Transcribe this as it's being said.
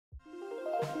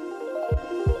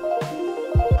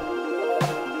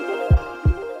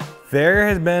There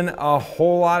has been a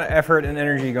whole lot of effort and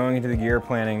energy going into the gear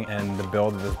planning and the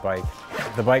build of this bike.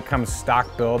 The bike comes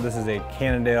stock build. This is a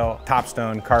Cannondale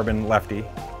Topstone carbon Lefty.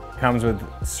 It comes with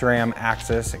SRAM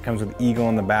axis. It comes with Eagle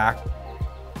in the back.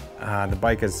 The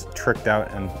bike is tricked out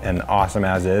and awesome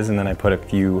as is, and then I put a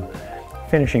few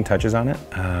finishing touches on it.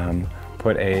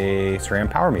 Put a SRAM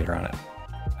power meter on it.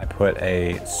 I put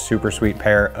a super sweet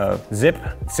pair of Zipp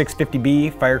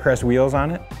 650B Firecrest wheels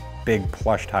on it. Big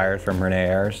plush tires from Rene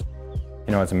Herse.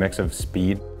 You know, it's a mix of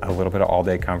speed, a little bit of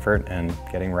all-day comfort, and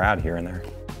getting rad here and there.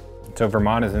 So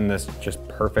Vermont is in this just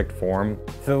perfect form.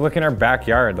 So look in our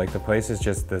backyard, like the place is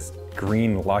just this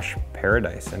green, lush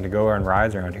paradise. And to go on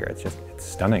rides around here, it's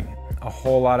stunning. A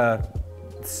whole lot of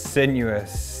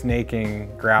sinuous,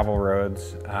 snaking gravel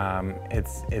roads.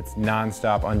 It's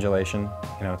non-stop undulation.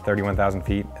 You know, 31,000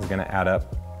 feet is gonna add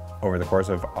up over the course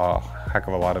of a heck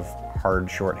of a lot of hard,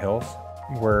 short hills.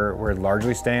 We're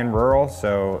largely staying rural,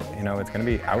 so you know it's going to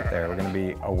be out there. We're going to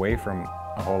be away from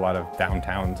a whole lot of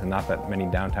downtowns, and not that many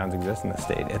downtowns exist in the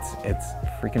state. It's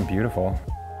freaking beautiful.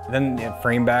 Then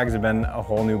frame bags have been a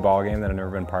whole new ballgame that I've never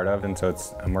been part of, and so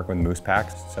I'm working with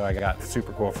Moosepacks. So I got a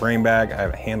super cool frame bag. I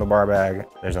have a handlebar bag.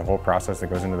 There's a whole process that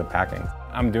goes into the packing.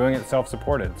 I'm doing it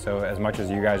self-supported, so as much as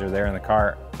you guys are there in the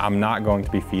car, I'm not going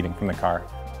to be feeding from the car.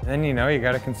 And then you know you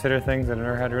got to consider things that I've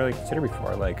never had to really consider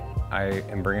before, like I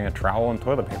am bringing a trowel and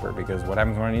toilet paper because what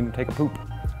happens when I need to take a poop?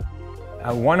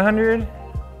 At 100,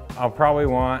 I'll probably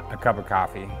want a cup of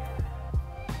coffee.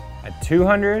 At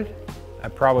 200, I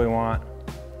probably want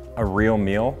a real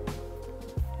meal.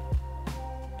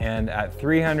 And at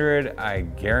 300, I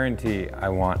guarantee I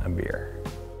want a beer.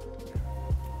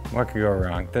 What could go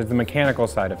wrong? There's the mechanical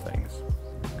side of things.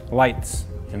 Lights,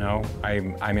 you know,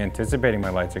 I'm anticipating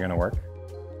my lights are gonna work.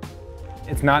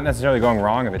 It's not necessarily going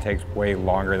wrong if it takes way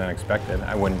longer than expected.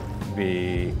 I wouldn't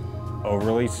be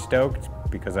overly stoked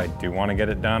because I do want to get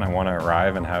it done. I want to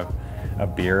arrive and have a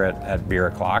beer at beer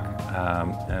o'clock,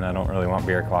 and I don't really want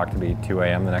beer o'clock to be 2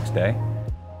 a.m. the next day.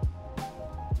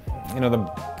 You know,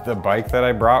 the bike that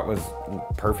I brought was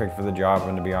perfect for the job,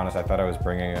 and to be honest, I thought I was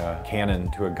bringing a cannon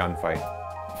to a gunfight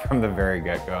from the very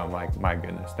get-go. I'm like, my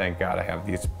goodness, thank God I have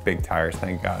these big tires.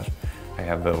 Thank gosh I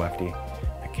have the Lefty,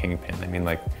 the Kingpin. I mean,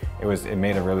 like, it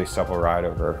made a really supple ride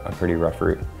over a pretty rough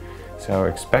route. So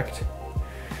expect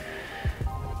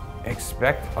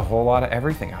a whole lot of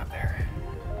everything out there.